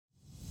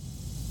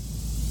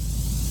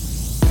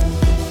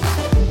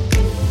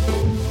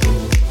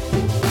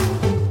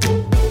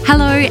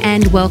Hello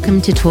and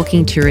welcome to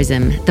Talking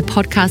Tourism, the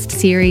podcast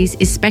series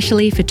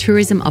especially for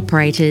tourism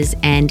operators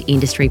and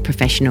industry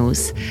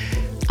professionals.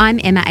 I'm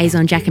Emma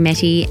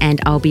Azon-Giacometti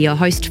and I'll be your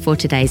host for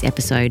today's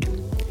episode.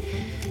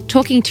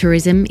 Talking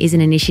Tourism is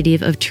an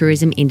initiative of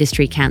Tourism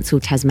Industry Council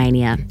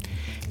Tasmania.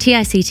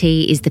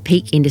 TICT is the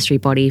peak industry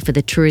body for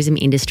the tourism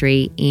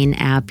industry in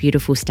our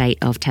beautiful state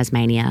of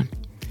Tasmania.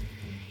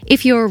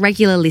 If you're a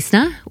regular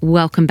listener,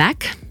 welcome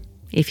back.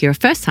 If you're a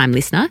first-time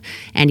listener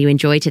and you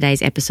enjoy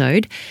today's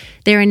episode,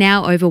 there are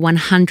now over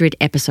 100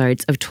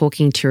 episodes of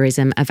Talking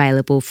Tourism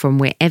available from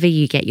wherever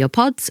you get your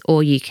pods,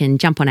 or you can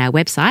jump on our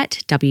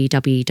website,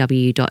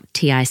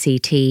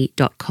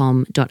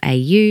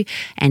 www.tict.com.au,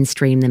 and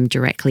stream them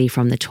directly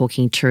from the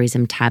Talking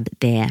Tourism tab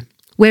there.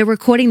 We're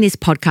recording this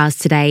podcast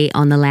today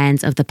on the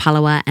lands of the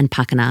Palawa and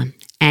Pakana,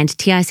 and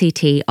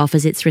TICT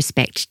offers its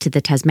respect to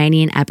the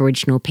Tasmanian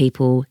Aboriginal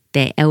people,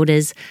 their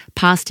elders,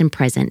 past and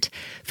present,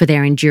 for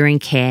their enduring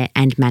care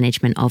and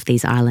management of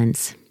these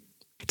islands.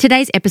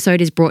 Today's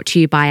episode is brought to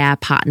you by our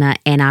partner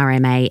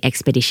NRMA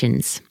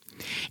Expeditions.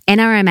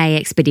 NRMA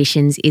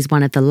Expeditions is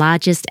one of the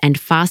largest and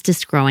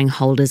fastest growing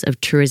holders of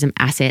tourism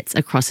assets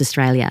across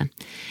Australia,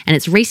 and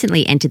it's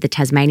recently entered the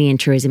Tasmanian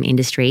tourism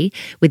industry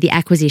with the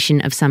acquisition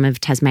of some of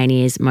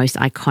Tasmania's most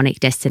iconic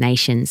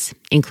destinations,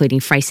 including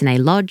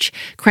Freycinet Lodge,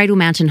 Cradle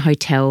Mountain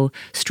Hotel,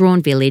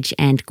 Strahan Village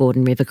and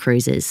Gordon River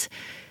Cruises.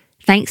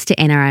 Thanks to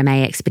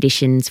NRMA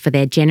Expeditions for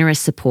their generous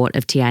support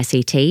of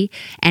TICT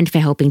and for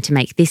helping to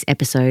make this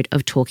episode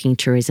of Talking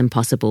Tourism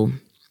possible.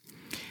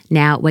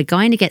 Now, we're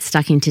going to get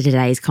stuck into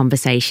today's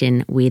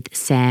conversation with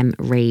Sam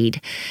Reid.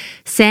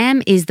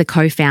 Sam is the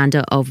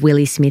co-founder of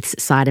Willie Smith's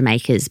Cider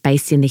Makers,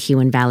 based in the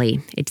Huon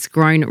Valley. It's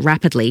grown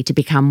rapidly to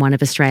become one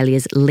of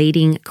Australia's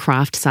leading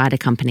craft cider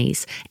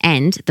companies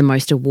and the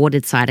most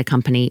awarded cider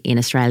company in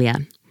Australia.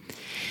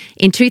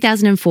 In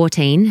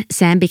 2014,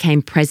 Sam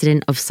became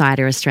president of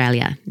Cider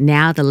Australia,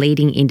 now the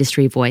leading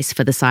industry voice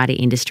for the cider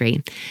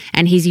industry,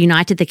 and he's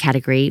united the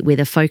category with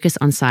a focus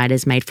on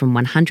ciders made from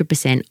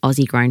 100%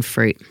 Aussie-grown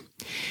fruit.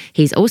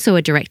 He's also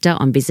a director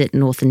on Visit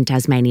Northern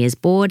Tasmania's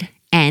board,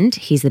 and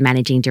he's the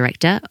managing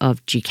director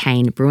of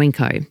Duquesne Brewing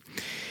Co.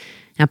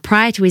 Now,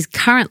 prior to his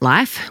current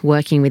life,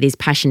 working with his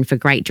passion for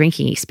great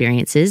drinking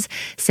experiences,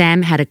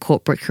 Sam had a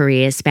corporate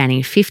career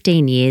spanning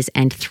 15 years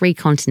and 3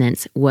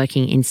 continents,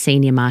 working in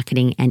senior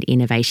marketing and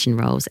innovation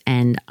roles.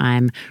 And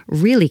I'm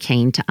really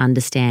keen to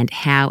understand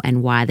how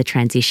and why the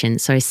transition.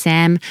 So,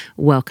 Sam,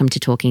 welcome to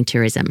Talking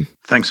Tourism.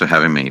 Thanks for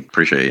having me.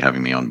 Appreciate you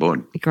having me on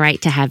board.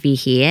 Great to have you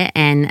here.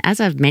 And as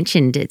I've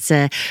mentioned, it's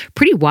a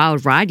pretty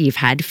wild ride you've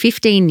had.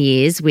 15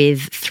 years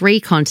with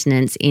 3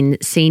 continents in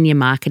senior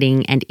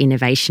marketing and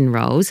innovation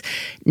roles.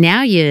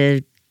 Now you're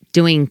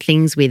doing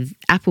things with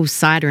apple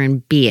cider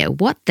and beer.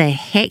 What the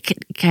heck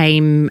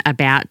came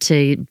about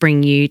to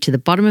bring you to the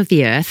bottom of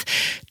the earth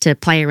to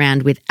play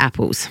around with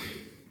apples?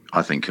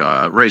 I think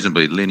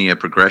reasonably linear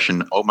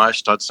progression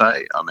almost, I'd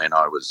say. I mean,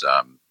 I was,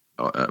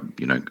 I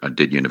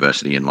did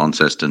university in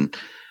Launceston.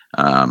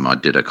 I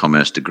did a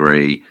commerce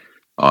degree.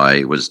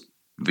 I was,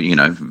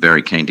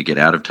 very keen to get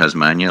out of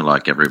Tasmania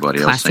like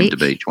everybody else seemed to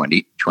be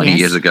 20 yes.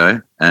 years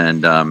ago.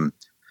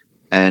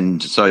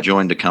 And so I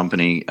joined a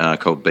company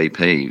called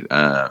BP,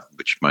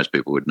 which most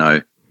people would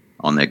know,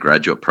 on their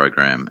graduate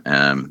program.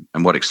 And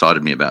what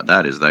excited me about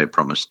that is they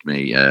promised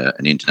me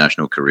an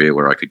international career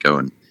where I could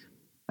go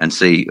and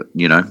see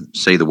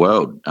the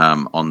world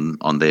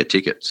on their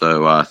ticket.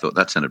 So I thought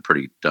that sounded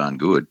pretty darn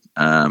good.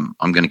 I'm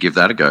going to give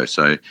that a go.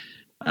 So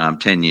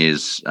 10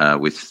 years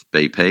with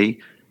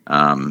BP,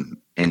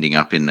 ending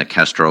up in the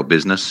Castrol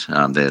business,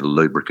 their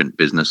lubricant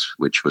business,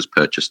 which was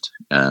purchased,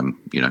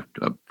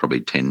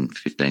 probably 10,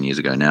 15 years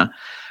ago now.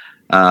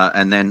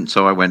 And then,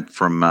 so I went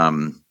from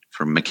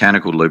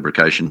mechanical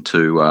lubrication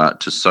to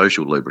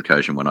social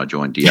lubrication when I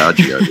joined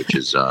Diageo, which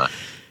is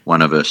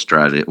one of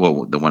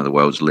one of the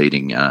world's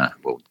leading,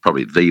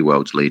 probably the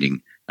world's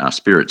leading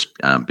spirits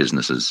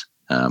businesses,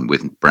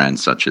 with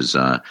brands such as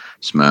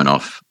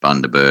Smirnoff,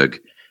 Bundaberg,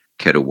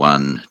 Kettle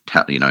One,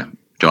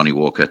 Johnny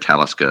Walker,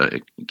 Talisker,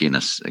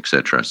 Guinness,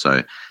 etc.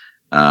 So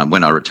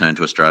when I returned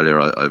to Australia,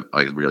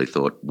 I really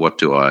thought, what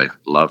do I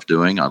love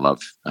doing?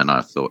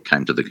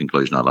 Came to the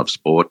conclusion I love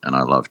sport and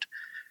I loved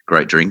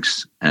great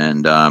drinks.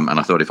 And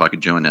I thought if I could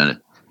join an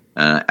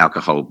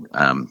alcohol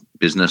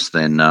business,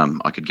 then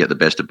I could get the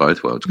best of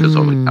both worlds, because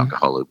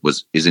alcohol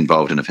is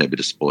involved in a fair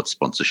bit of sports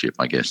sponsorship,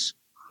 I guess.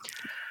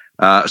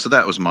 So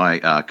that was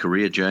my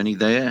career journey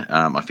there.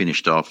 I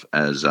finished off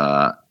as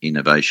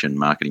innovation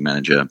marketing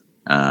manager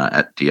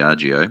at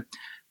Diageo.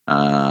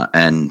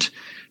 But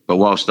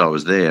whilst I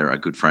was there, a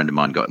good friend of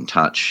mine got in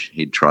touch.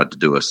 He'd tried to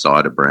do a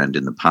cider brand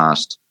in the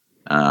past.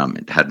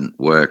 It hadn't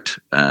worked.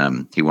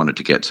 He wanted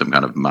to get some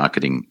kind of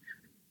marketing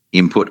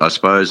input, I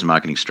suppose,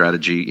 marketing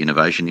strategy,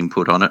 innovation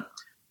input on it.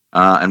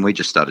 And we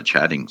just started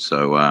chatting.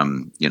 So,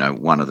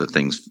 one of the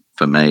things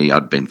for me,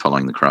 I'd been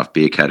following the craft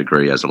beer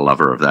category as a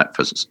lover of that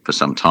for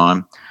some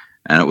time.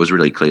 And it was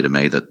really clear to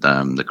me that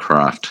the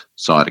craft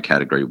cider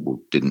category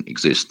didn't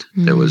exist.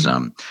 There was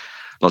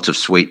lots of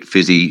sweet,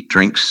 fizzy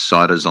drinks,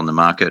 ciders on the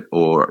market,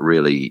 or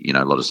really,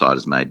 a lot of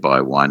ciders made by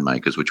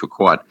winemakers, which were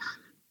quite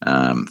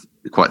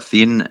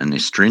thin and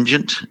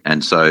astringent.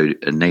 And so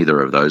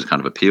neither of those kind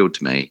of appealed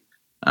to me.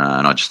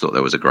 And I just thought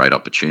there was a great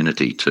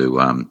opportunity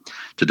to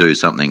do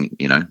something,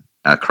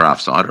 a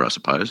craft cider, I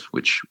suppose,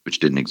 which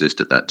didn't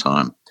exist at that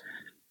time.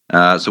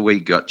 So we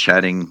got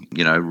chatting,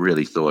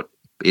 really thought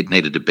it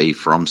needed to be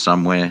from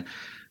somewhere,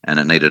 and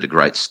it needed a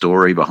great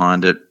story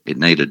behind it. It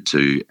needed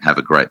to have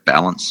a great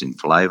balance in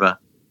flavour,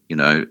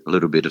 a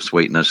little bit of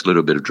sweetness, a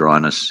little bit of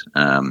dryness,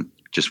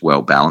 just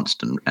well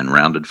balanced and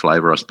rounded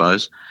flavour, I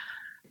suppose.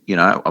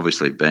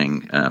 Obviously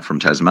being from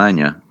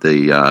Tasmania,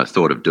 the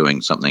thought of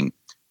doing something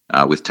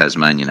with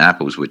Tasmanian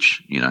apples,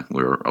 which,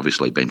 we're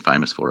obviously been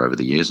famous for over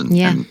the years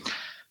and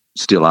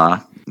still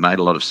are, made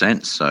a lot of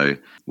sense. So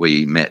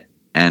we met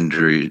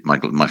Andrew,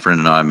 my friend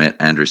and I met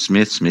Andrew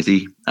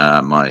Smithy,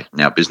 my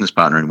now business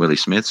partner in Willie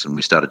Smith's, and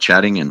we started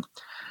chatting. And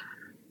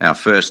our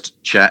first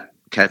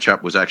catch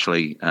up was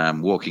actually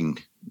walking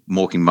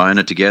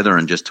Mona together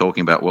and just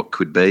talking about what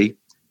could be.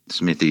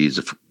 Smithy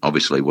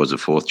obviously was a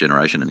fourth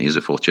generation and is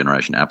a fourth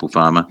generation apple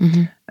farmer.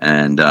 Mm-hmm.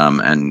 And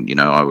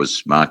I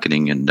was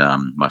marketing, and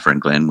my friend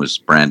Glenn was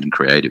brand and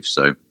creative.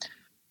 So,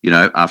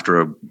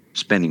 after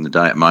spending the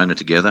day at Mona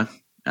together,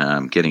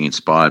 getting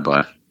inspired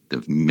by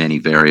the many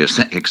various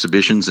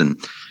exhibitions and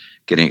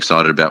getting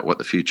excited about what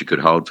the future could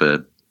hold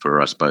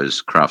for I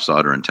suppose, craft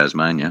cider in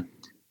Tasmania,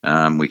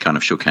 we kind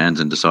of shook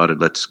hands and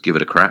decided let's give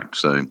it a crack.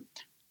 So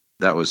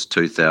that was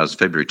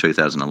February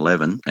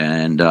 2011,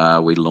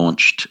 and we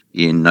launched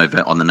on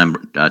the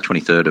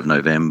 23rd of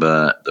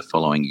November the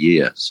following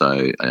year.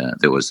 So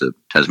there was the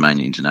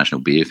Tasmania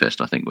International Beer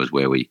Fest, I think, was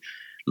where we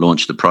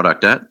launched the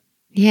product at.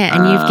 Yeah,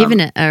 and you've given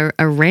it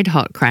a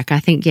red-hot crack. I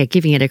think,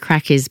 giving it a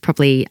crack is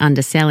probably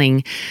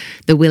underselling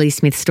the Willie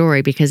Smith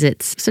story, because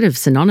it's sort of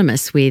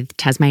synonymous with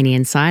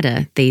Tasmanian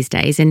cider these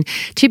days. And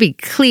to be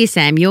clear,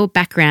 Sam, your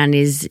background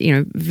is,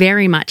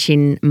 very much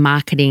in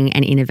marketing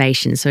and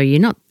innovation. So you're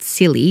not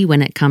silly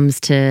when it comes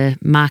to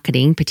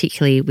marketing,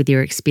 particularly with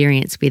your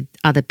experience with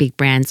other big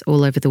brands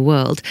all over the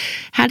world.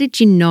 How did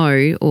you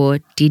know, or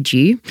did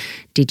you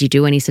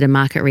do any sort of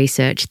market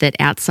research that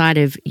outside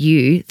of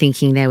you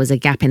thinking there was a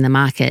gap in the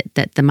market,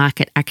 that the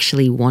market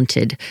actually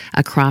wanted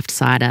a craft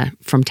cider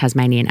from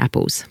Tasmanian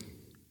apples?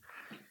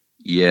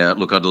 Yeah,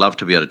 look, I'd love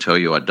to be able to tell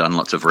you I'd done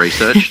lots of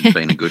research and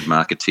been a good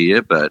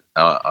marketeer, but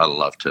I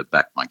love to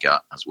back my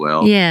gut as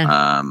well.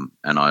 Yeah.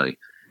 And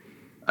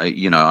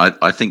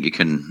I think you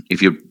can,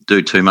 if you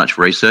do too much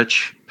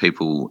research,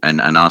 people and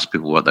ask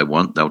people what they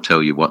want, they'll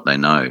tell you what they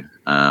know,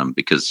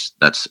 because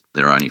that's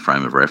their only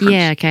frame of reference.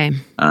 Yeah, okay.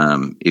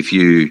 If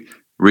you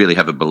really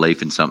have a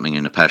belief in something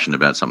and a passion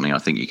about something, I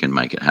think you can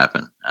make it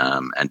happen.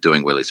 And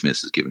doing Willie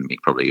Smith's has given me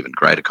probably even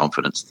greater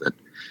confidence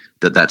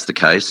that that's the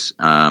case.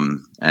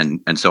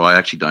 And so I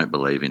actually don't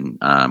believe in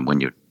when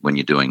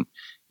you're doing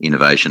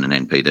innovation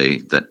and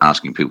NPD that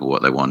asking people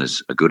what they want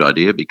is a good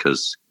idea,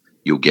 because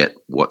you'll get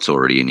what's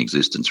already in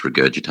existence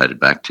regurgitated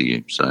back to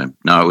you. So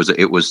no,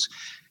 it was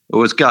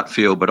gut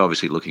feel, but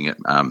obviously looking at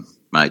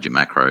major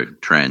macro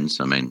trends.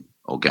 I mean,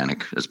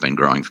 organic has been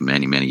growing for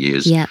many, many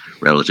years. Yeah.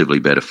 Relatively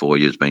better for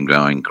you has been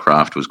growing.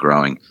 Craft was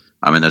growing.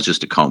 I mean, there's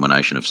just a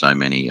culmination of so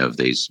many of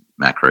these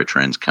macro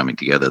trends coming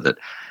together that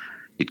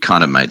it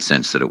kind of made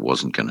sense that it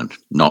wasn't going to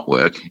not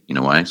work in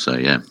a way. So,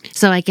 yeah.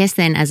 So I guess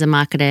then as a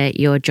marketer,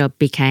 your job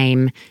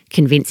became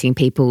convincing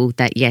people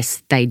that,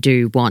 yes, they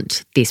do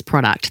want this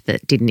product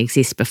that didn't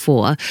exist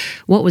before.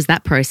 What was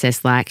that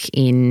process like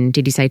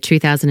did you say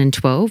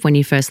 2012 when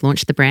you first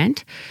launched the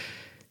brand?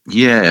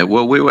 Yeah,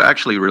 well, we were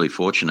actually really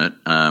fortunate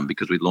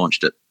because we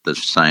launched at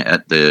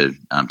the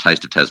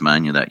Taste of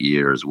Tasmania that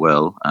year as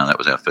well. That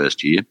was our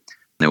first year.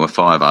 There were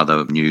 5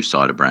 other new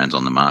cider brands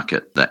on the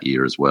market that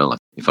year as well.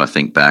 If I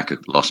think back,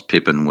 Lost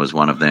Pippin was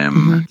one of them.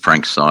 Mm-hmm.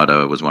 Frank's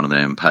Cider was one of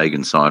them.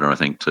 Pagan Cider, I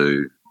think,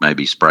 too.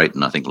 Maybe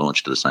Sprayton, I think,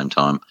 launched at the same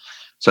time.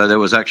 So there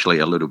was actually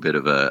a little bit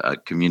of a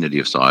community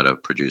of cider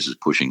producers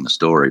pushing the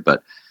story.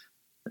 But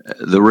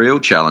the real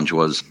challenge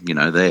was,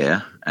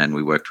 there, and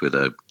we worked with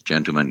a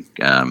gentleman,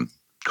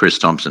 Chris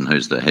Thompson,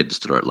 who's the head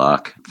distiller at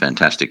Lark.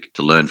 Fantastic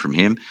to learn from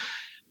him,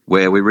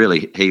 where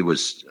he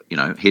was,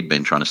 he'd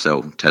been trying to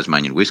sell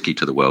Tasmanian whiskey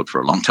to the world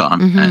for a long time,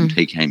 mm-hmm. and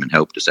he came and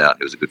helped us out.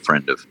 He was a good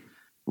friend of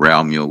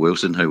Raoul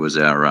Muir-Wilson, who was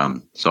our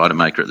cider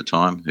maker at the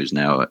time, who's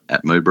now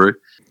at Moo Brew.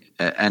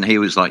 And he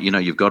was like,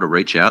 you've got to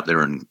reach out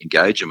there and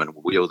engage them and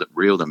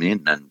reel them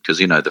in. And because,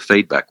 the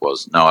feedback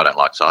was, no, I don't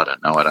like cider.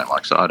 No, I don't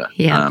like cider.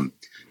 Yeah.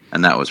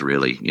 And that was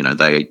really,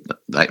 they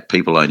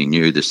people only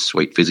knew this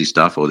sweet fizzy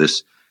stuff or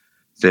this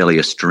fairly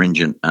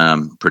astringent,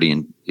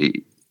 pretty,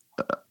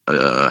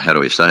 how do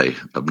we say,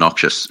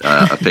 obnoxious,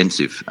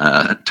 offensive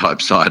type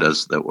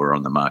ciders that were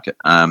on the market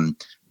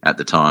at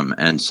the time.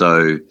 And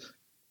so,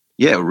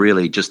 yeah,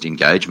 really just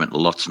engagement,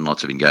 lots and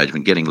lots of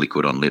engagement, getting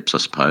liquid on lips, I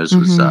suppose,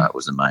 mm-hmm.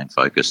 was the main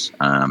focus.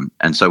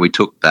 And so we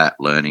took that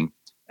learning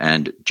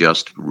and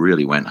just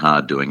really went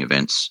hard doing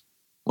events.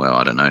 Well,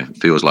 I don't know,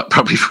 feels like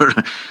probably for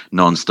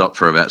non-stop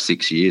for about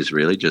 6 years,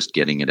 really, just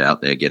getting it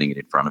out there, getting it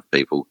in front of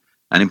people.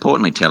 and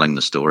importantly, telling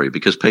the story,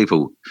 because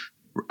people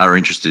are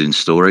interested in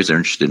stories. They're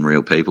interested in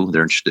real people.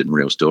 They're interested in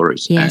real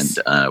stories. Yes.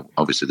 And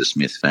obviously the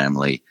Smith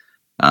family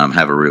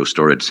have a real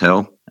story to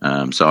tell.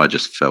 So I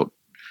just felt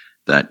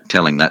that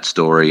telling that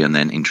story and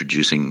then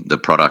introducing the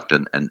product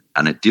and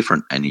a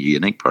different and a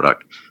unique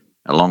product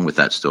along with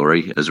that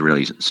story has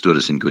really stood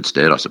us in good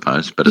stead, I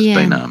suppose. But it's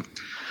been,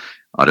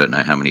 I don't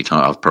know how many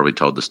times, I've probably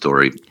told the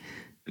story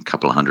a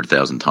couple of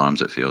 100,000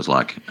 times, it feels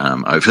like,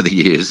 over the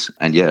years.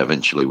 And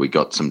eventually we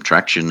got some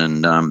traction,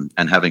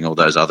 and having all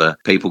those other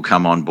people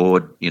come on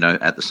board,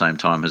 at the same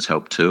time has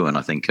helped too. And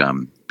I think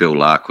Bill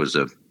Lark was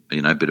a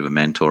bit of a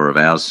mentor of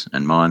ours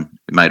and mine.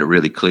 It made it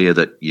really clear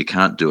that you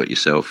can't do it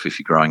yourself. If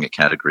you're growing a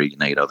category, you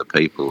need other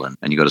people, and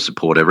you've got to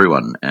support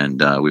everyone.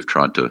 And we've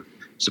tried to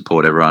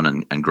support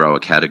everyone and grow a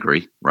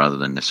category rather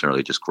than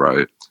necessarily just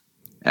grow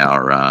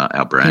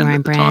our brand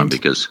at the time,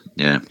 because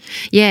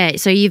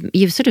so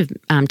you've sort of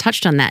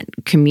touched on that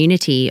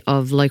community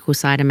of local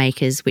cider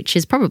makers, which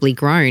has probably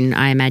grown,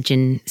 I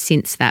imagine,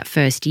 since that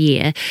first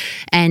year.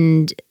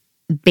 And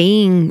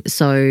being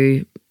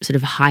so sort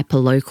of hyper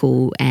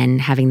local and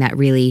having that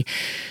really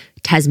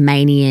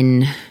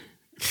Tasmanian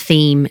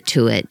theme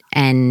to it,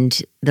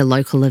 and the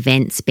local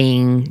events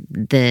being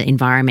the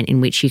environment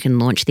in which you can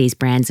launch these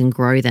brands and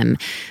grow them,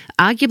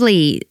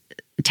 arguably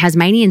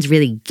Tasmanians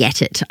really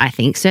get it, I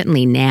think,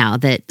 certainly now,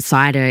 that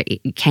cider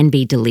can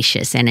be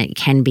delicious and it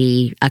can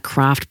be a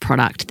craft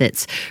product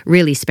that's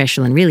really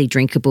special and really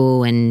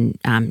drinkable and,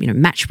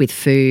 matched with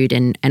food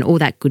and all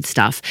that good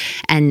stuff.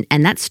 And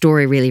that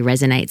story really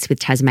resonates with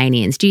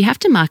Tasmanians. Do you have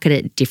to market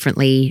it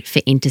differently for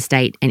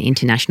interstate and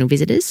international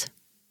visitors?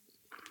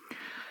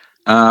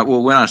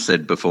 Well, when I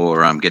said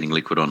before getting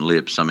liquid on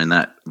lips, I mean,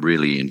 that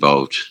really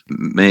involved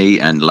me,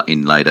 and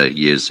in later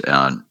years,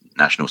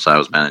 national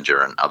sales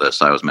manager and other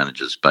sales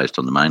managers based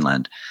on the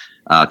mainland,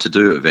 to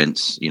do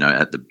events,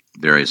 at the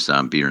various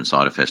beer and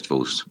cider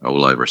festivals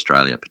all over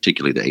Australia,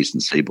 particularly the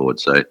Eastern Seaboard.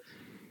 So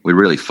we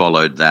really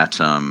followed that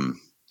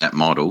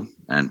model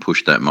and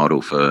pushed that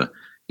model for,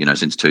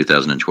 since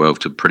 2012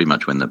 to pretty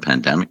much when the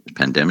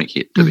pandemic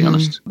hit, to be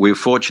honest. We were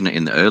fortunate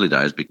in the early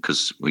days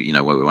because, we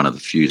were one of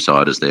the few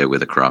ciders there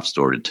with a craft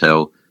story to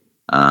tell.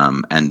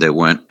 And there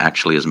weren't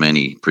actually as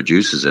many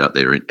producers out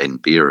there in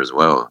beer as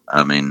well.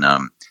 I mean,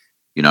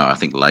 I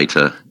think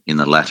later in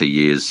the latter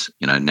years,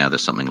 now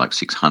there's something like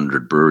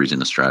 600 breweries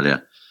in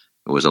Australia.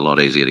 It was a lot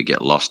easier to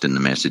get lost in the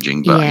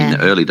messaging. But in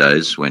the early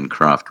days, when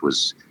craft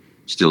was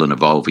still an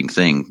evolving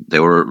thing,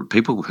 there were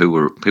people who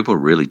were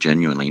really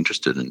genuinely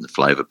interested in the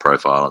flavour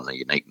profile and the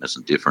uniqueness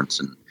and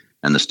difference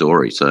and the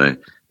story. So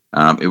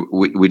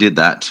we did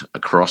that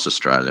across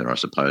Australia, I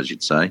suppose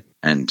you'd say,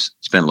 and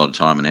spent a lot of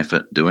time and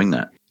effort doing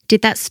that.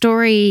 Did that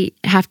story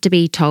have to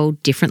be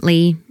told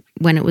differently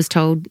when it was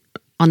told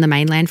on the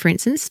mainland, for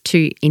instance,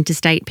 to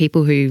interstate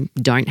people who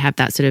don't have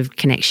that sort of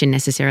connection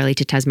necessarily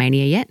to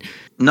Tasmania yet?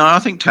 No, I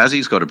think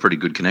Tassie's got a pretty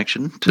good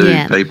connection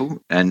to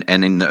people. And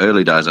in the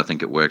early days, I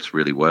think it works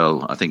really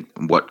well. I think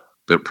what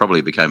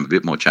probably became a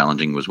bit more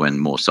challenging was when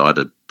more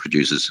cider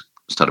producers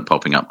started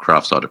popping up,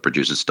 craft cider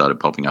producers started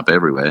popping up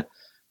everywhere.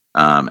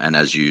 And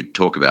as you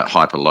talk about,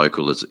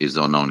 hyper-local is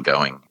an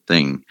ongoing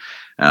thing,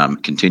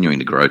 continuing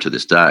to grow to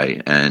this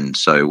day. And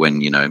so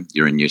when,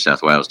 you're in New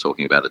South Wales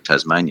talking about a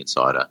Tasmanian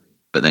cider,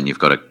 but then you've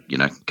got a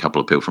couple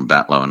of people from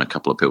Batlow and a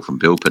couple of people from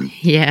Bilpin.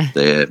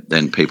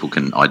 Then people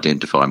can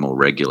identify more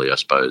regularly, I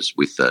suppose,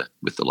 with the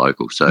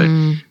local. So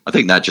I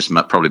think that just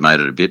probably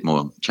made it a bit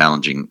more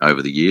challenging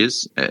over the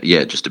years.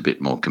 Just a bit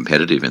more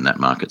competitive in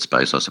that market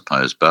space, I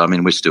suppose. But I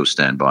mean, we still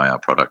stand by our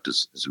product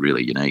as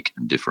really unique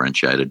and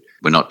differentiated.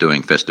 We're not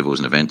doing festivals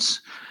and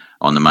events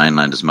on the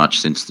mainland as much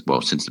since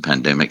the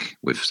pandemic.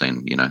 We've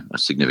seen a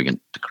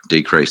significant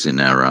decrease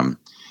in our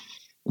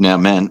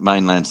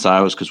mainland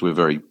sales because we're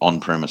very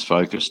on-premise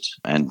focused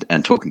and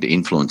talking to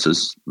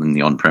influencers in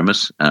the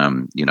on-premise.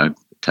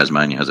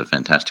 Tasmania has a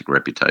fantastic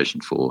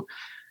reputation for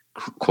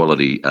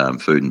quality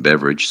food and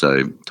beverage.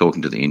 So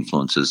talking to the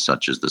influencers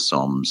such as the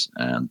Soms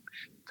and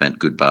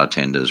good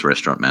bartenders,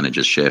 restaurant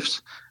managers,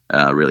 chefs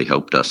really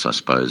helped us, I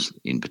suppose,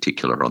 in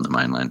particular on the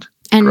mainland,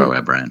 grow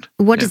our brand.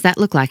 What does that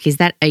look like? Is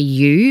that a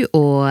you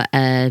or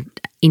a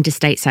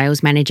interstate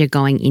sales manager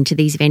going into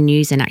these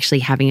venues and actually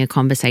having a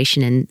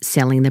conversation and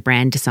selling the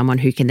brand to someone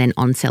who can then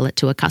on-sell it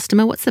to a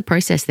customer? What's the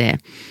process there?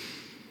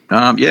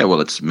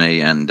 It's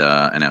me and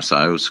our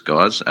sales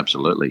guys,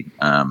 absolutely.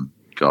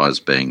 Guys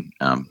being,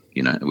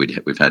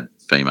 we've had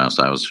female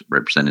sales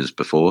representatives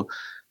before.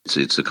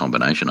 It's a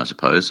combination, I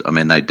suppose. I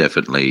mean,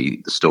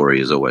 the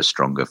story is always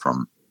stronger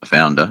from a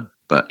founder,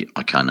 but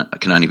I can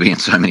only be in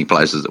so many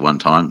places at one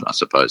time, I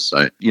suppose.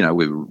 So,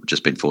 we've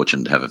just been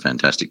fortunate to have a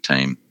fantastic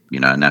team.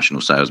 A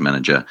national sales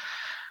manager,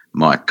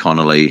 Mike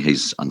Connolly,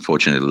 he's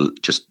unfortunately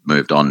just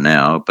moved on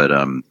now, but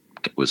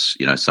was,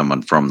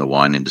 someone from the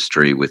wine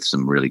industry with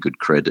some really good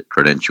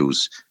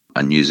credentials,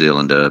 a New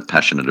Zealander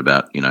passionate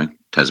about,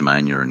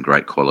 Tasmania and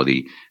great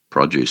quality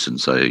produce. And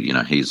so,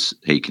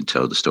 he can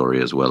tell the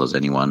story as well as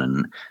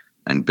anyone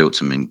and built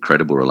some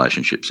incredible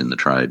relationships in the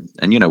trade.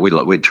 And,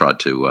 we tried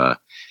to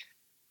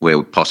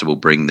where possible,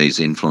 bring these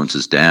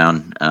influencers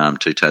down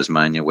to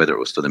Tasmania, whether it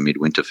was for the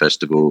Midwinter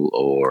Festival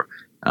or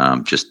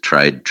just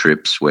trade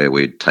trips where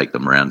we'd take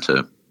them around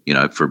to,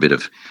 for a bit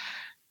of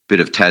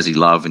Tassie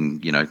love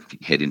and,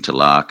 head into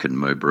Lark and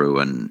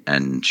Moobrew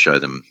and show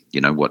them,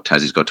 what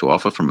Tassie's got to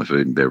offer from a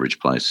food and beverage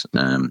place.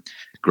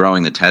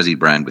 Growing the Tassie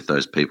brand with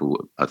those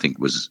people, I think,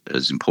 was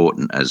as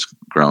important in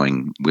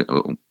growing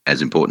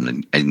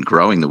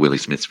the Willie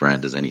Smiths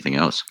brand as anything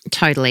else.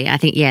 Totally. I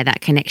think, that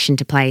connection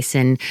to place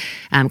and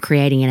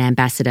creating an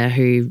ambassador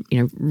who,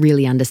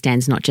 really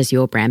understands not just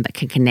your brand, but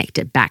can connect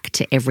it back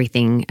to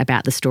everything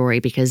about the story,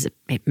 because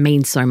it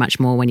means so much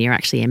more when you're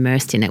actually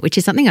immersed in it, which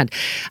is something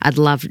I'd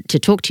love to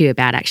talk to you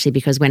about, actually,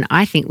 because when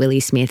I think Willie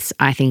Smiths,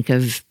 I think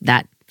of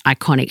that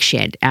iconic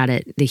shed out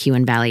at the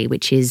Huon Valley,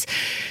 which is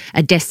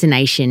a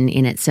destination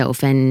in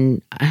itself.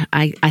 And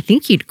I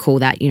think you'd call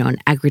that, an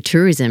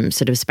agritourism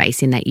sort of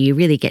space, in that you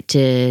really get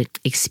to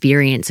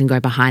experience and go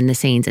behind the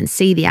scenes and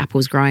see the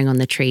apples growing on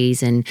the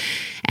trees and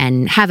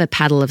have a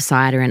paddle of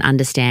cider and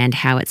understand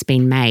how it's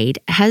been made.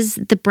 Has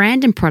the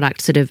brand and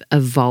product sort of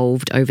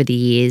evolved over the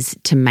years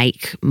to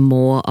make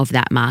more of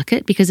that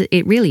market? Because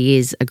it really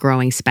is a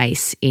growing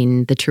space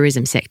in the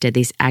tourism sector,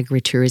 this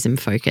agritourism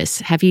focus.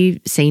 Have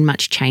you seen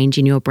much change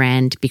in your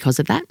brand because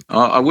of that?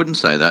 I wouldn't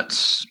say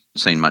that's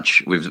seen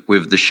much.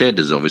 With the shed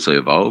has obviously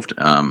evolved,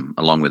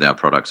 along with our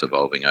products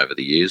evolving over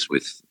the years,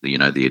 with the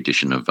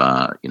addition of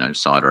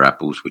cider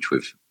apples, which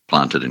we've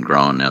planted and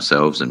grown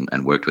ourselves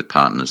and worked with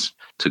partners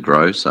to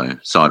grow. So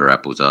cider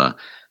apples are,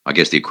 I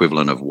guess, the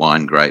equivalent of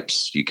wine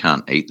grapes. You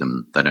can't eat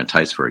them; they don't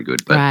taste very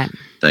good, but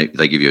right.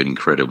 they give you an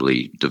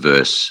incredibly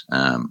diverse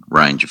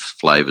range of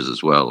flavours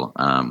as well,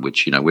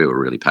 which we were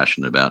really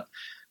passionate about.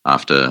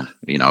 After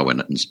I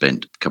went and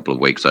spent a couple of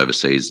weeks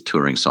overseas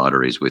touring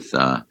cideries with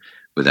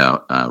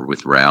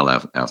Raoul,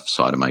 our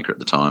cider maker at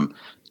the time,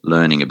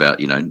 learning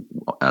about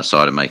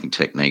cider making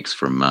techniques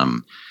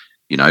from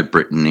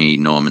Brittany,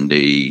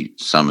 Normandy,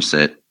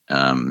 Somerset,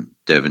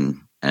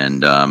 Devon,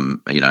 and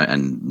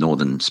and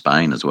northern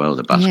Spain as well,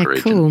 the Basque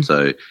region. Cool.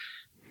 So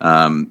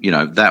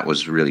that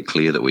was really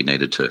clear that we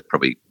needed to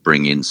probably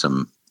bring in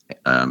some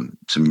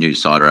new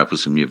cider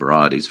apples, some new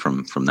varieties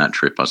from that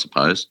trip, I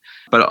suppose.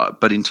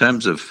 But in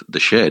terms of the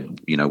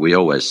shed, we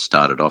always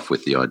started off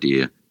with the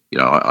idea.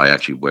 I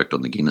actually worked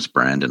on the Guinness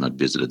brand, and I'd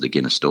visited the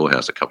Guinness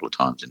storehouse a couple of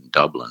times in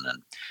Dublin,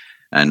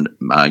 and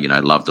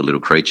loved the Little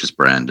Creatures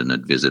brand, and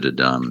had visited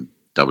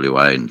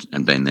WA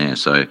and been there.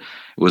 So it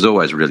was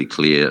always really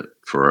clear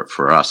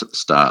for us at the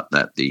start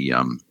that the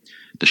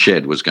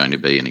shed was going to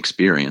be an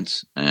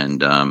experience,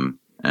 and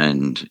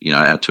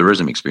our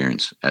tourism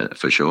experience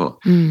for sure.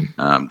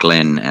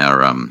 Glenn,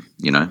 our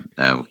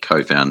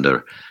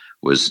co-founder,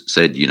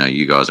 said,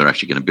 you guys are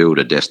actually going to build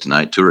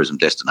a tourism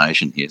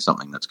destination here,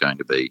 something that's going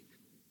to be,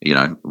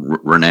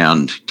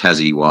 renowned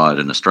Tassie-wide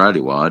and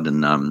Australia-wide.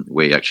 And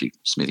we actually,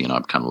 Smithy and I,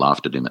 kind of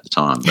laughed at him at the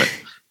time, but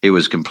he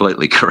was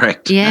completely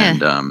correct.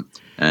 Yeah.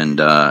 And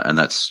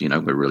that's,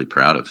 we're really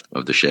proud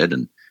of the shed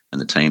and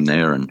the team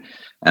there. And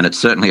it's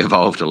certainly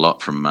evolved a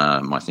lot from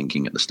my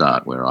thinking at the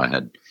start, where I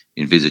had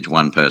envisaged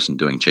one person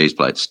doing cheese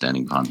plates,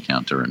 standing behind the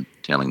counter and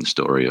telling the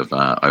story of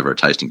over a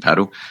tasting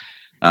paddle.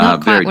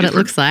 Not quite what different. It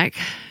looks like.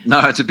 No,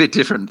 it's a bit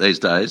different these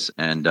days,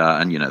 and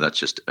that's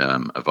just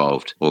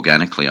evolved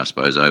organically, I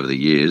suppose, over the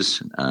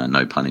years.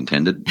 No pun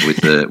intended, with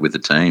the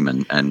team,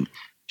 and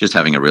just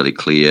having a really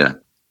clear,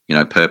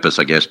 purpose,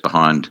 I guess,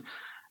 behind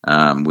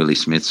Willie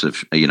Smiths.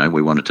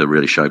 We wanted to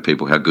really show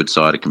people how good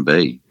cider can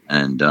be,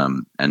 and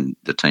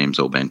the team's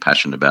all been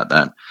passionate about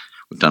that.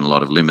 We've done a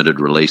lot of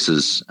limited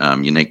releases,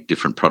 unique,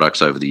 different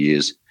products over the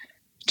years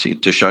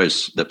to show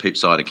that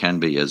cider can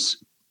be as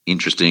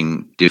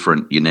interesting,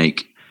 different,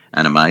 unique,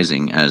 and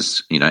amazing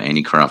as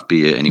any craft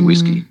beer, any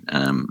whiskey,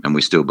 and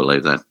we still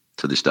believe that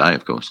to this day,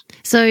 of course.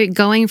 So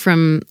going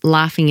from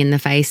laughing in the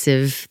face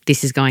of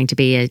this is going to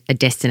be a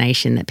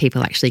destination that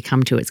people actually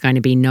come to, it's going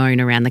to be known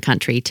around the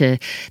country, to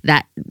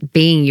that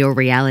being your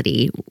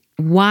reality,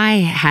 why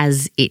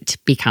has it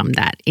become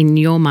that? In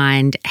your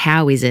mind,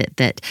 how is it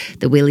that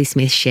the Willie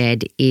Smith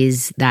Shed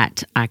is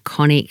that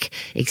iconic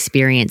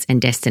experience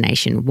and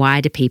destination?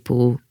 Why do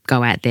people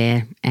go out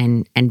there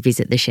and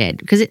visit the shed?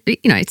 Because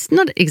it's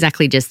not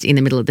exactly just in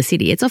the middle of the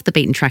city. It's off the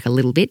beaten track a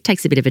little bit,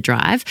 takes a bit of a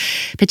drive,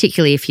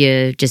 particularly if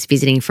you're just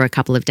visiting for a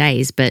couple of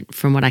days. But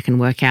from what I can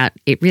work out,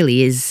 it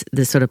really is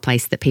the sort of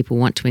place that people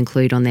want to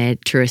include on their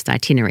tourist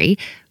itinerary.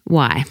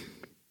 Why?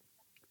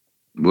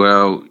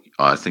 Well,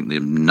 I think there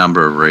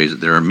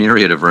are a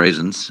myriad of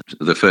reasons.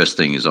 The first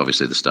thing is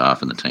obviously the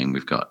staff and the team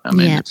we've got. I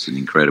mean, It's an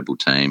incredible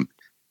team,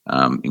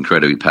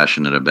 incredibly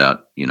passionate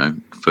about,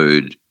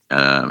 food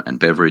and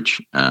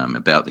beverage,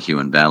 about the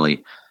Huon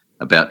Valley,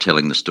 about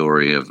telling the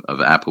story of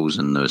apples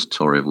and the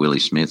story of Willie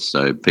Smith.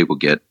 So people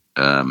get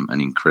an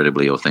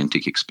incredibly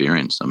authentic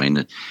experience. I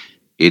mean,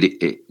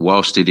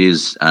 whilst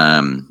it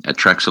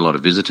attracts a lot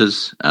of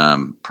visitors,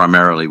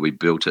 primarily we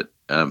built it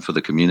for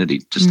the community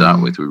to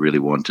start with. We really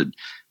wanted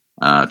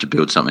to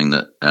build something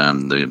that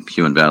the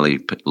Huon Valley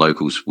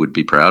locals would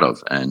be proud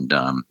of, and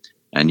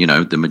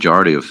the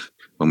majority of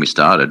when we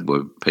started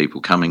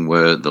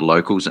were the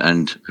locals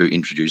and who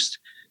introduced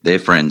their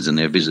friends and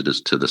their visitors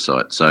to the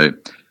site. So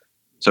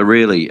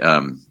really,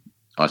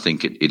 I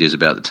think it is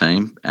about the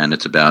team, and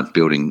it's about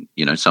building,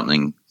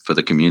 something for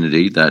the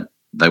community that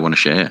they want to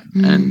share,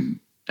 and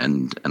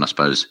I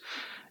suppose,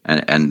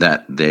 and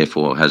that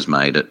therefore has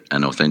made it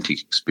an authentic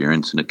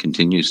experience, and it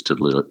continues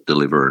to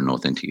deliver an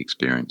authentic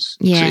experience.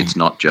 Yeah. So it's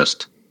not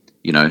just,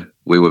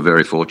 we were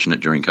very fortunate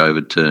during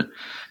COVID to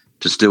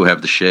still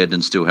have the shed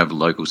and still have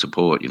local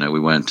support. We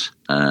weren't,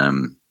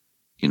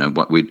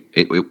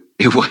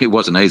 it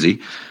wasn't easy,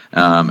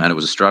 and it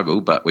was a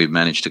struggle, but we've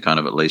managed to kind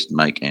of at least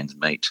make ends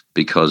meet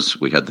because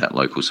we had that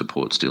local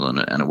support still in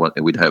it, and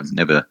we'd have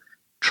never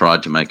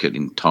tried to make it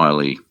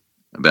entirely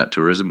about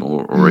tourism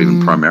or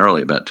even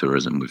primarily about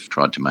tourism. We've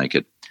tried to make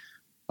it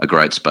a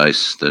great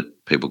space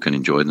that people can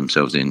enjoy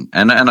themselves in.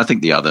 And I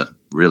think the other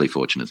really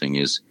fortunate thing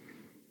is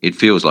it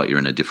feels like you're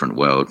in a different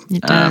world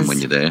when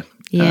you're there.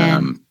 Yeah.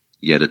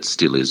 Yet it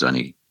still is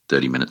only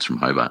 30 minutes from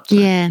Hobart. So.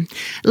 Yeah.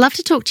 Love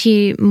to talk to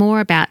you more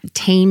about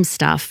team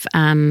stuff.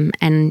 And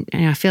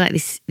I feel like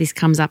this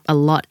comes up a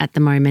lot at the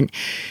moment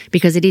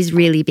because it is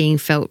really being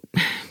felt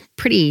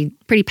pretty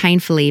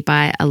painfully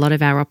by a lot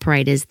of our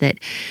operators that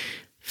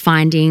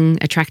finding,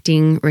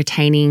 attracting,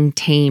 retaining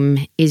team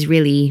is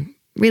really,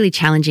 really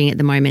challenging at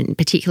the moment,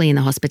 particularly in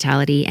the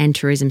hospitality and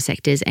tourism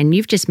sectors. And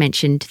you've just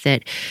mentioned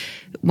that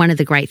one of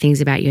the great things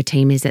about your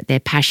team is that they're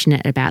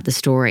passionate about the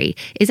story.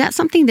 Is that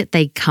something that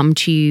they come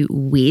to you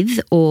with,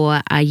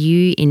 or are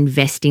you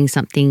investing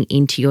something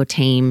into your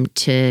team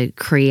to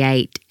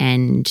create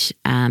and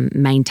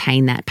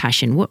maintain that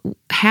passion?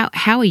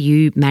 How are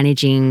you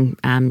managing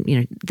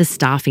the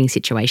staffing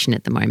situation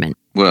at the moment?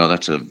 Well,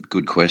 that's a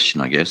good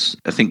question, I guess.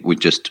 I think we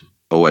just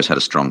always had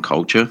a strong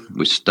culture.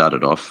 We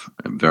started off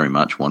very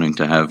much wanting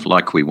to have,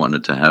 like we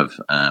wanted to have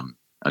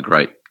a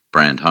great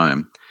brand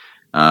home.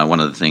 One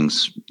of the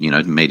things,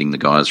 meeting the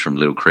guys from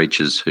Little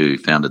Creatures who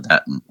founded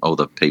that and all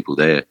the people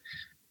there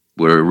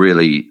were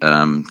really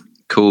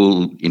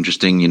cool,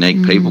 interesting,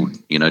 unique people,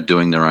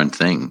 doing their own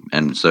thing.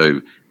 And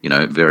so,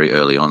 very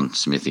early on,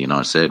 Smithy and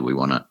I said, we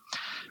want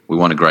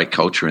a great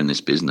culture in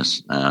this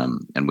business.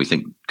 And we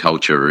think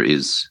culture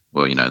is,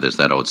 there's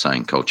that old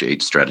saying, culture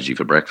eats strategy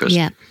for breakfast.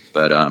 Yeah.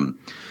 But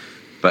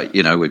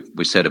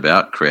we set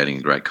about creating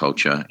a great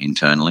culture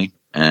internally.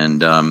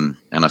 And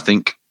I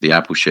think the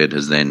Apple Shed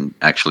has then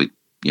actually,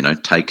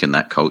 taken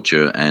that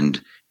culture and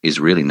is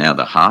really now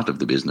the heart of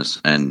the business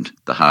and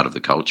the heart of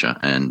the culture.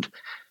 And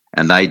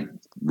they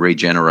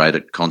regenerate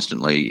it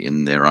constantly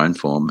in their own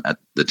form at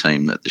the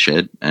team at the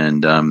Shed.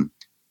 And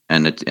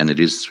it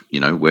is,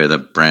 where the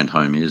brand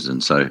home is.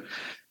 And so,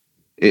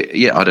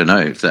 I don't know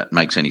if that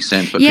makes any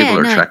sense, but people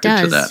are attracted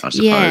to that, I suppose.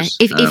 Yeah.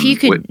 If you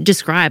could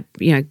describe,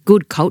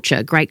 good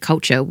culture, great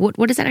culture, what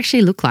does that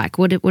actually look like?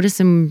 What are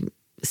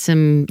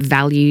some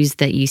values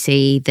that you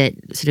see that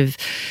sort of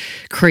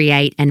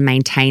create and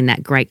maintain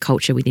that great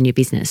culture within your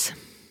business?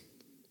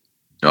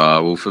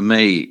 Well, for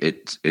me,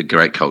 a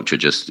great culture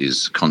just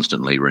is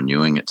constantly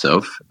renewing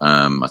itself.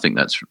 I think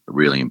that's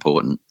really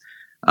important.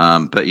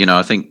 But,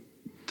 I think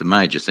the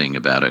major thing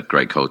about a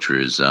great culture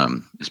is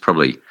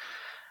probably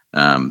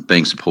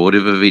being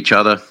supportive of each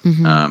other,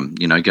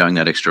 going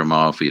that extra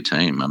mile for your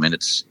team. I mean,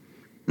 it's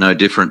no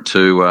different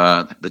to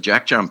the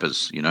Jack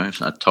Jumpers,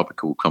 it's a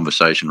topical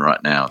conversation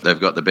right now. They've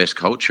got the best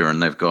culture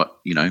and they've got,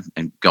 you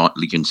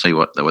can see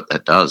what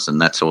that does.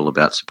 And that's all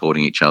about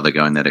supporting each other,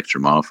 going that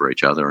extra mile for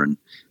each other. And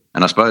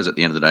I suppose at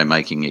the end of the day,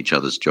 making each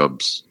other's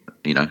jobs,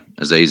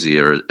 as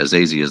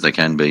easy as they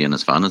can be and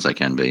as fun as they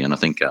can be. And I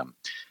think,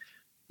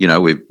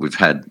 we've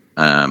had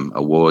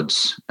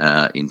awards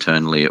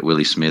internally at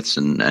Willie Smith's,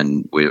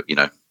 and we're,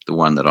 the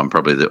one that I'm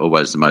probably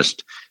always the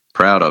most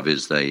proud of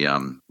is the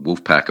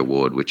Wolfpack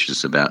Award, which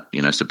is about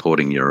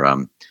supporting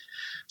your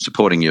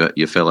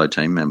fellow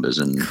team members,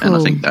 and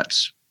I think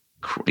that's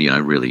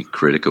really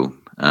critical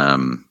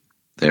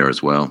there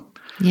as well.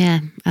 Yeah,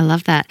 I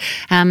love that.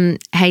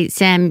 Hey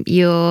Sam,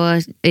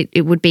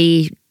 it would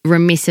be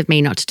remiss of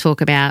me not to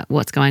talk about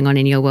what's going on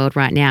in your world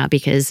right now,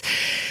 because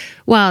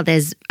while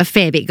there's a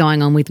fair bit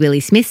going on with Willie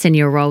Smith's and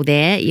your role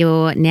there,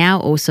 you're now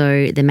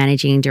also the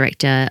managing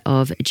director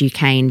of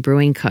Duquesne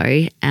Brewing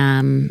Co.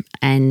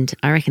 And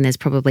I reckon there's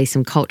probably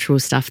some cultural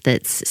stuff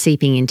that's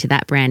seeping into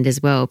that brand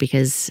as well,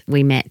 because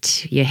we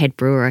met your head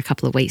brewer a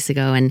couple of weeks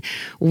ago, and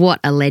what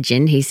a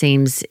legend. He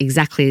seems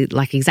exactly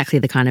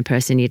the kind of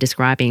person you're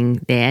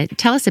describing there.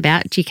 Tell us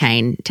about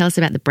Duquesne. Tell us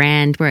about the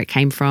brand, where it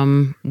came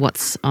from,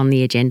 what's on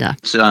the agenda.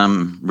 It's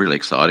really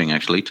exciting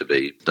actually to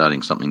be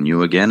starting something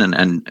new again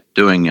and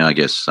doing, I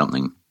guess,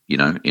 something,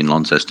 in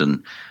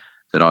Launceston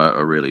that I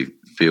really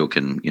feel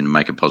can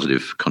make a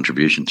positive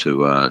contribution to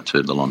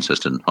the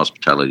Launceston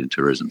hospitality and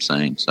tourism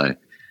scene. So,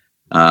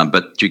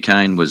 but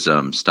Duquesne was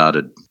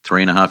started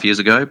 3.5 years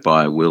ago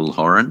by Will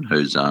Horan,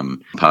 who's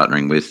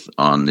partnering with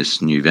on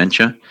this new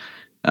venture.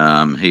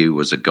 He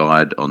was a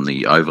guide on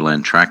the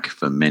Overland Track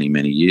for many,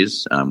 many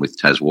years with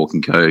Tas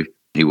Walking Co.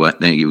 He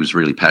was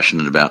really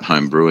passionate about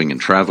home brewing and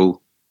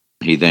travel.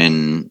 He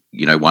then,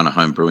 won a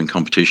home brewing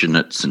competition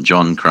at St.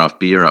 John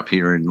Craft Beer up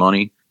here in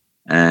Lonnie.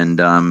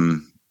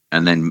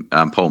 And then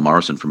Paul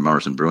Morrison from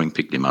Morrison Brewing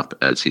picked him up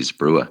as his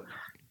brewer.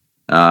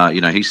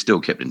 He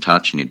still kept in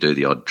touch, and he'd do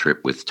the odd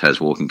trip with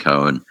Tas Walking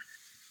Co. And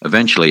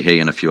eventually he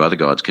and a few other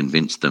guys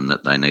convinced them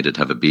that they needed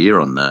to have a beer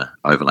on the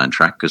Overland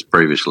Track, because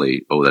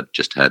previously all they'd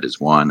just had is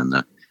wine, and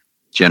the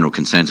general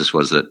consensus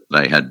was that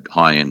they had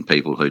high-end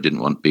people who didn't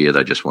want beer,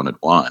 they just wanted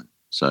wine.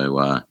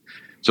 So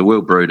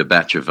Will brewed a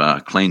batch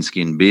of clean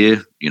skin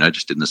beer,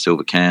 just in the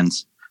silver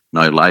cans,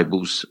 no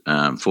labels,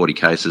 40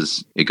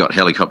 cases. It got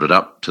helicoptered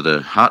up to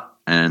the hut,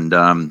 and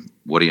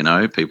what do you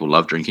know, people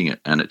loved drinking it,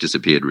 and it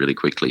disappeared really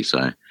quickly.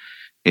 So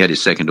he had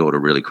his second order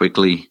really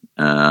quickly.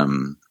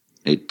 You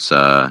had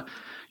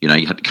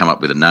to come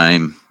up with a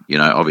name,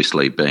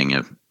 obviously being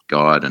a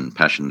guide and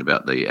passionate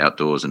about the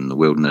outdoors and the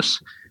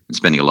wilderness and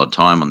spending a lot of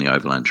time on the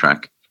Overland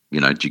Track,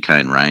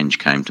 Duquesne Range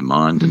came to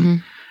mind. Mm-hmm.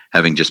 And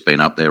having just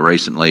been up there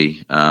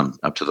recently,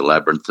 up to the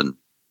Labyrinth, and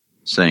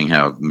seeing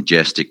how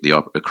majestic the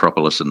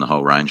Acropolis and the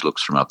whole range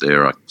looks from up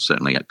there, I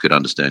certainly could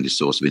understand his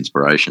source of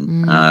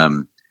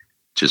inspiration.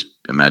 Just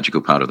a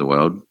magical part of the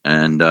world.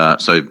 And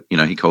so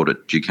he called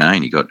it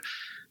Duquesne. He got a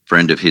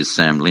friend of his,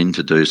 Sam Lynn,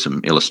 to do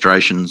some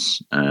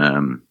illustrations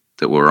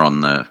that were on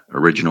the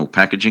original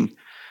packaging,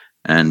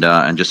 and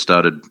just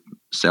started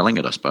selling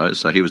it, I suppose.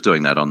 So he was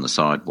doing that on the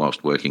side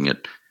whilst working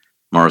at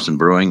Morrison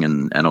Brewing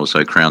and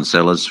also Crown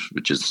Cellars,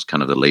 which is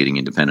kind of the leading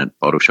independent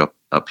bottle shop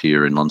up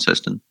here in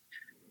Launceston,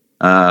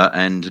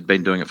 and had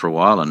been doing it for a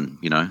while. And,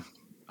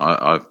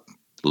 I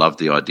loved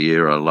the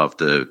idea. I loved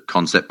the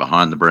concept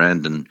behind the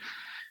brand, and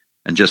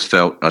just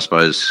felt, I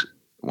suppose,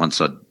 once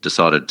I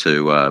decided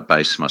to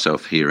base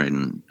myself here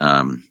in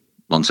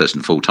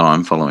Launceston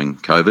full-time following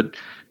COVID,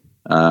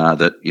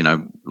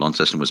 that,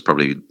 Launceston was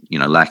probably,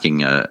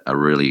 lacking a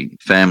really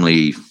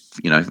family,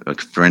 a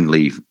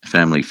friendly,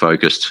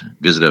 family-focused,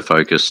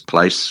 visitor-focused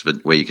place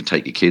where you could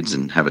take your kids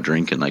and have a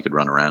drink and they could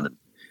run around, a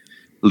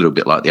little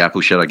bit like the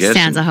Apple Shed, I guess.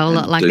 Sounds a whole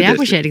lot like the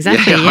Apple Shed,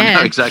 exactly. Yeah, yeah. I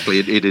know, exactly.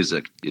 It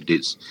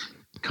is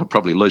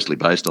probably loosely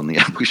based on the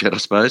Apple Shed, I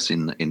suppose,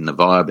 in the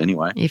vibe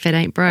anyway. If it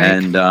ain't broke.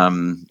 And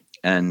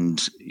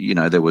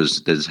there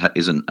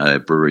isn't a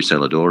brewery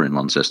cellar door in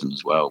Launceston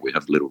as well. We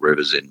have Little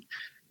Rivers in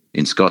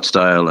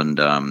Scottsdale, and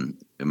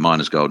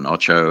Miners Golden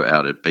Ocho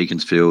out at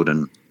Beaconsfield,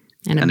 and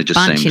it just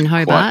bunch seemed in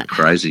Hobart. quite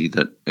crazy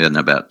that, and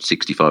about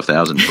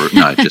 65,000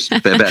 just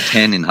about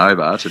 10 in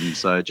Hobart, and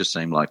so it just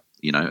seemed like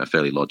a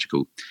fairly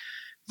logical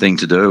thing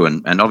to do,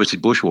 and obviously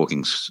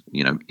bushwalking's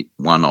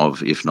one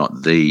of, if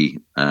not the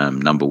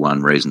number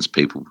one reasons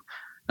people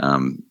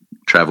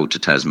travel to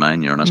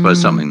Tasmania, and I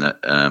suppose something that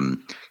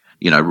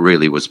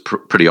really was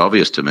pretty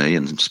obvious to me,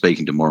 and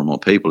speaking to more and more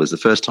people, is the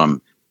first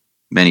time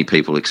many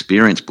people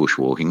experience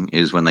bushwalking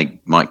is when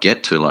they might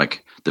get to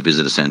like the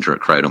visitor centre at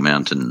Cradle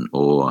Mountain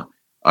or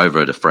over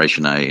at a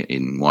Freycinet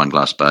in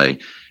Wineglass Bay,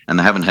 and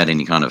they haven't had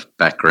any kind of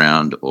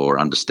background or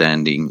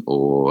understanding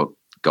or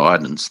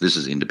guidance. This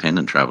is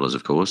independent travellers,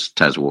 of course.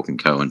 Tas Walking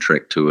Co. and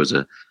Trek Tours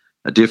are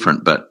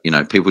different, but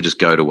people just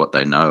go to what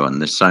they know, and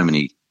there's so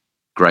many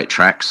great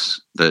tracks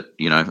that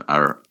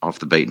are off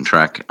the beaten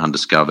track,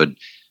 undiscovered.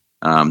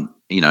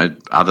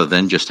 Other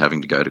than just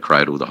having to go to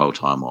Cradle the whole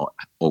time or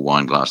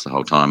Wineglass the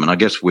whole time. And I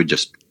guess we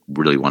just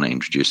really want to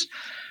introduce,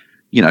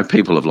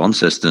 people of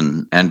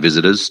Launceston and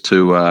visitors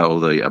to all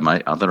the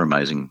other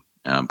amazing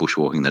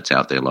bushwalking that's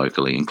out there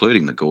locally,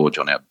 including the gorge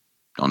on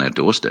our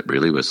doorstep,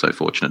 really. We're so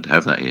fortunate to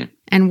have that here.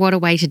 And what a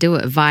way to do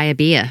it, via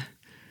beer.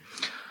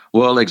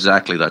 Well,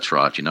 exactly, that's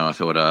right. I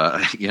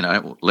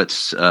thought,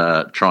 let's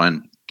try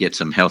and get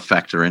some health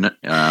factor in it.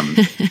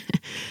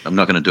 I'm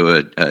not going to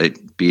do a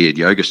beard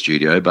yoga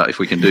studio, but if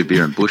we can do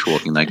beer and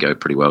bushwalking, they go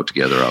pretty well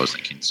together, I was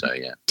thinking. So,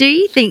 yeah. Do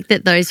you think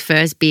that those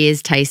first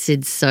beers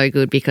tasted so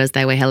good because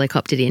they were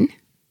helicoptered in?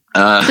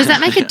 Does that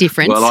make a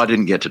difference? Well, I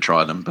didn't get to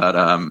try them, but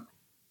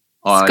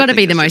it's got to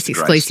be the most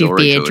exclusive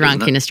beer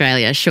drunk in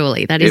Australia,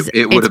 surely. That is,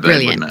 it would have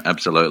brilliant. Been,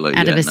 absolutely.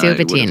 Out of a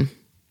silver tin.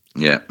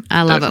 Yeah,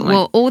 I love definitely. it.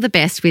 Well, all the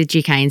best with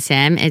Duquesne,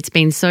 Sam. It's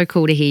been so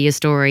cool to hear your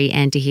story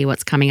and to hear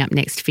what's coming up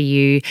next for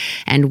you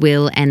and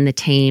Will and the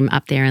team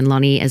up there, and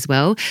Lonnie as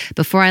well.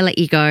 Before I let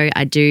you go,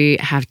 I do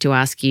have to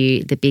ask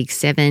you the Big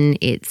Seven.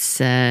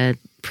 It's a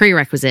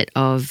prerequisite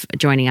of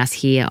joining us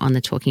here on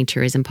the Talking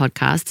Tourism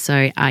podcast.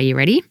 So are you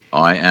ready?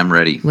 I am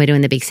ready. We're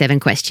doing the Big Seven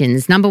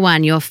questions. Number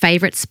one, your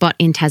favourite spot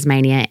in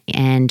Tasmania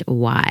and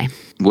why?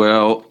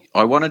 Well,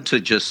 I wanted to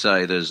just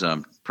say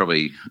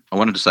I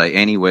wanted to say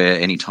anywhere,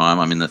 anytime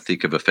I'm in the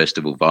thick of a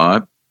festival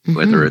vibe,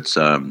 whether it's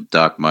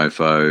Dark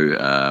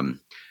Mofo,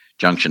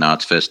 Junction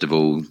Arts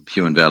Festival,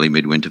 Huon Valley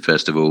Midwinter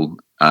Festival.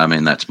 I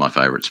mean, that's my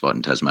favourite spot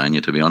in Tasmania,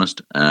 to be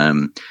honest.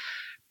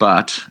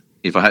 But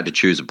if I had to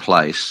choose a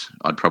place,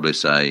 I'd probably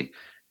say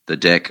the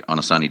deck on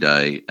a sunny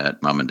day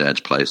at Mum and Dad's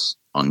place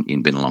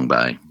in Bennelong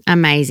Bay.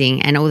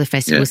 Amazing. And all the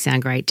festivals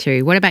sound great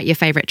too. What about your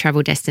favourite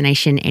travel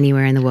destination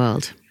anywhere in the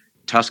world?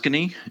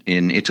 Tuscany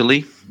in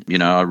Italy.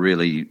 I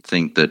really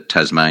think that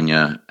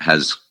Tasmania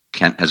has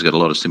got a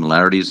lot of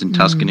similarities in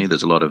Tuscany.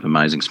 There's a lot of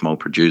amazing small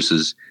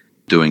producers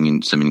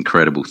doing some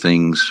incredible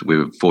things. We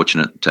were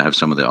fortunate to have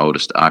some of the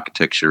oldest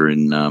architecture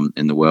in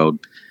the world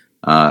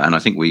And I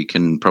think we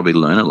can probably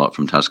learn a lot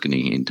from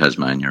Tuscany in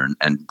Tasmania,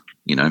 and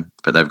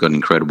but they've got an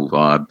incredible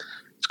vibe.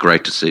 It's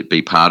great to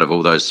be part of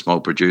all those small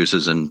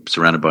producers and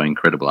surrounded by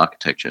incredible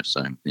architecture.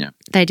 So, yeah.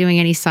 They doing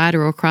any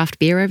cider or craft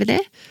beer over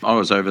there? I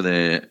was over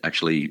there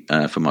actually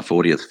for my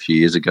 40th a few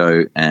years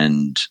ago,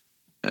 and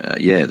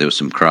there was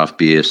some craft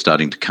beer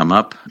starting to come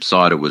up.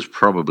 Cider was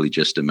probably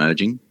just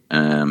emerging.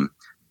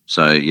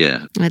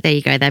 Well, there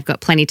you go. They've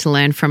got plenty to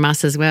learn from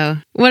us as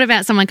well. What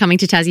about someone coming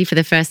to Tassie for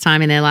the first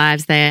time in their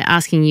lives? They're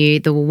asking you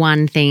the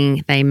one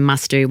thing they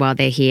must do while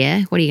they're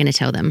here. What are you going to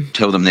tell them?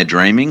 Tell them they're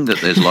dreaming,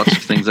 that there's lots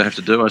of things they have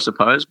to do, I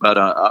suppose. But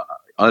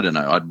I don't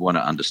know. I'd want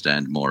to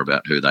understand more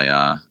about who they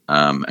are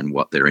and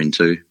what they're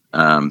into.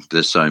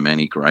 There's so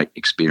many great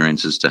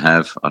experiences to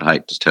have. I'd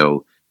hate to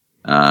tell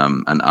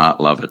an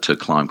art lover to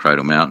climb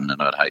Cradle Mountain,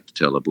 and I'd hate to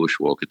tell a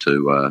bushwalker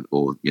to,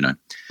 or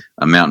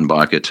a mountain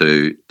biker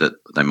to, that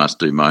they must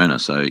do Mona.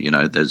 So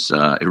there's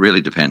it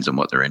really depends on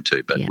what they're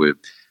into. But we're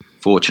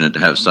fortunate to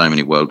have so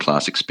many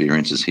world-class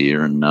experiences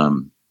here, and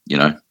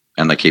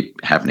and they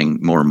keep happening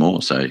more and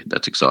more. So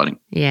that's exciting.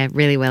 Yeah,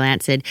 really well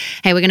answered.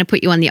 Hey, we're going to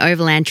put you on the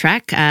Overland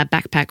Track,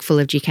 backpack full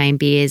of GK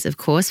beers, of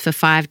course, for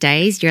 5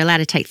 days. You're allowed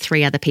to take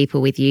 3 other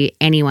people with you,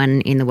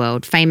 anyone in the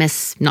world,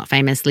 famous, not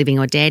famous, living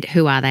or dead.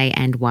 Who are they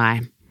and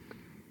why?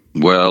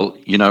 Well,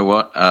 you know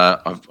what?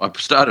 I've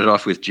started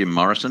off with Jim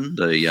Morrison,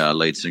 the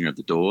lead singer of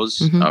The Doors.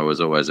 Mm-hmm. I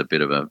was always a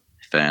bit of a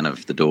fan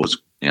of The Doors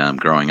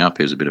growing up.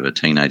 He was a bit of a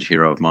teenage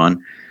hero of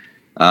mine.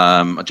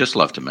 I just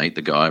love to meet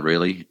the guy,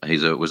 really. He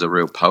was a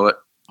real poet.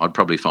 I'd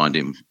probably find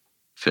him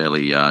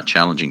fairly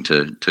challenging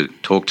to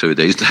talk to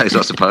these days,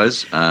 I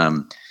suppose.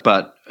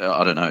 But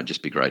I don't know, it'd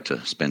just be great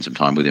to spend some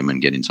time with him and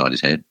get inside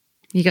his head.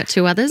 You got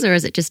 2 others, or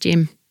is it just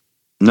Jim?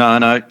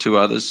 No, 2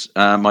 others.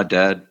 My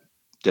dad,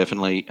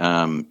 definitely.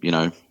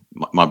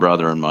 My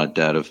brother and my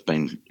dad have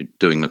been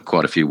doing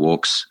quite a few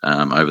walks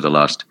over the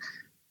last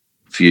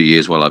few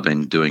years while I've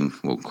been doing,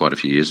 quite a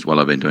few years while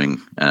I've been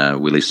doing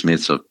Willie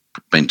Smiths. I've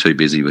been too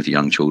busy with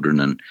young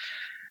children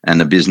and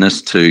the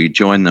business to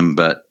join them,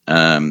 but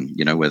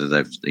whether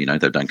they've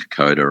done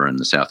Kokoda and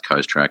the South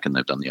Coast Track, and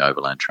they've done the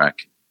Overland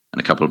Track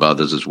and a couple of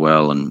others as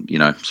well, and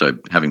so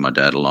having my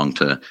dad along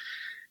to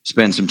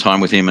spend some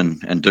time with him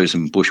and do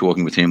some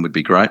bushwalking with him would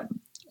be great.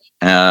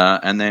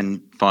 And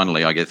then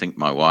finally, I think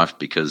my wife,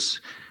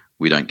 because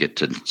we don't get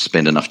to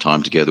spend enough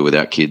time together with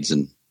our kids,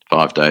 and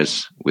 5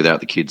 days without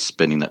the kids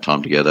spending that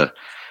time together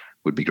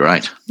would be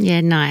great. Yeah,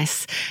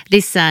 nice.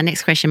 This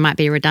next question might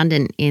be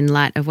redundant in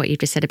light of what you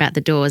just said about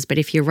the Doors, but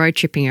if you're road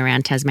tripping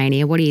around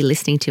Tasmania, what are you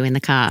listening to in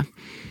the car?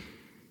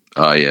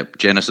 Oh, yeah.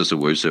 Genesis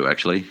Owusu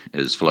actually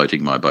is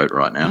floating my boat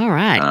right now. All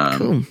right,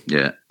 cool.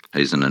 Yeah,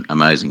 he's an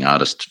amazing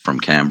artist from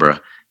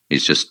Canberra.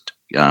 He's just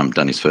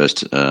done his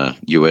first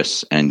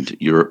US and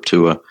Europe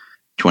tour.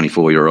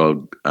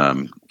 24-year-old,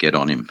 get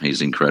on him.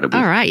 He's incredible.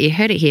 All right, you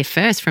heard it here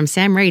first from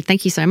Sam Reid.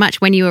 Thank you so much.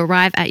 When you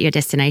arrive at your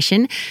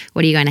destination,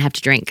 what are you going to have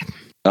to drink?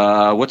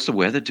 What's the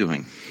weather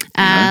doing?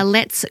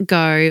 Let's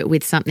go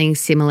with something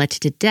similar to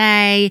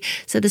today.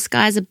 So the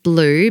skies are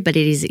blue, but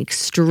it is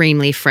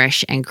extremely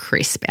fresh and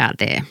crisp out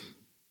there.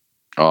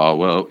 Oh,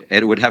 well,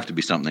 it would have to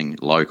be something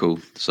local.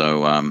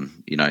 So,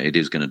 it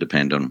is going to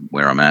depend on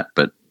where I'm at.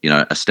 But,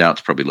 a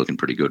stout's probably looking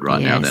pretty good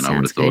right now then, I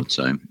would have thought.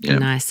 So, yeah.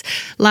 Nice.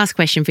 Last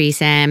question for you,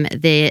 Sam.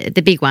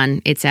 The big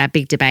one, it's our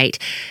big debate,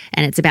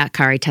 and it's about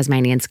curry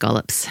Tasmanian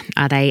scallops.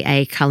 Are they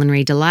a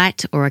culinary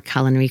delight or a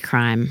culinary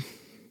crime?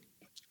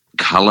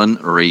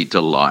 Culinary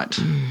delight.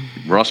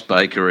 Ross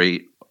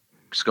Bakery,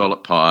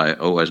 scallop pie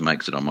always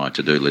makes it on my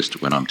to-do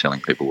list when I'm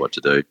telling people what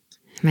to do.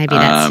 Maybe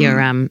that's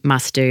your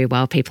must-do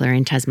while people are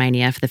in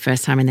Tasmania for the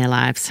first time in their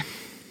lives.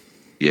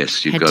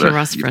 Yes, you've got to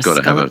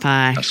have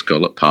a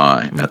scallop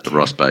pie at the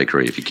Ross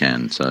Bakery if you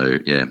can. So,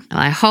 yeah.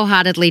 I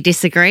wholeheartedly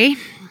disagree,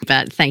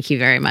 but thank you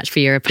very much for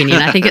your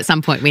opinion. I think at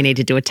some point we need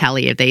to do a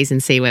tally of these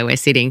and see where we're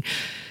sitting.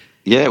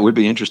 Yeah, it would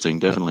be interesting,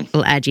 definitely.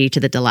 We'll add you to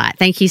the delight.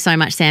 Thank you so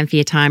much, Sam, for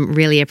your time.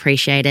 Really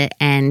appreciate it.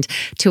 And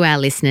to our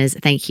listeners,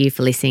 thank you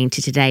for listening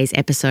to today's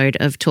episode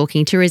of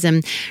Talking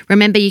Tourism.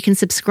 Remember, you can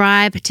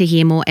subscribe to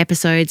hear more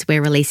episodes.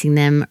 We're releasing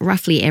them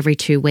roughly every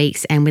 2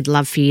 weeks, and we'd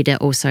love for you to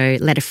also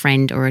let a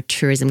friend or a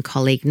tourism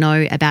colleague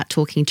know about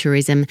Talking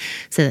Tourism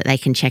so that they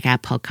can check our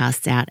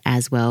podcasts out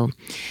as well.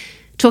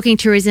 Talking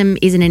Tourism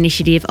is an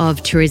initiative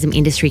of Tourism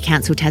Industry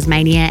Council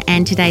Tasmania,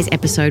 and today's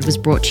episode was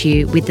brought to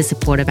you with the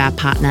support of our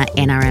partner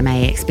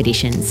NRMA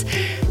Expeditions.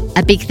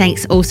 A big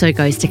thanks also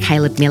goes to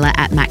Caleb Miller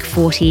at Mac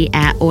 40,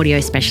 our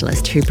audio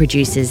specialist who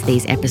produces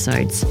these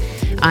episodes.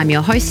 I'm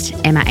your host,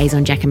 Emma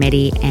Azon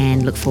Giacometti,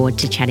 and look forward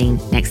to chatting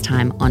next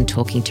time on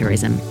Talking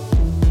Tourism.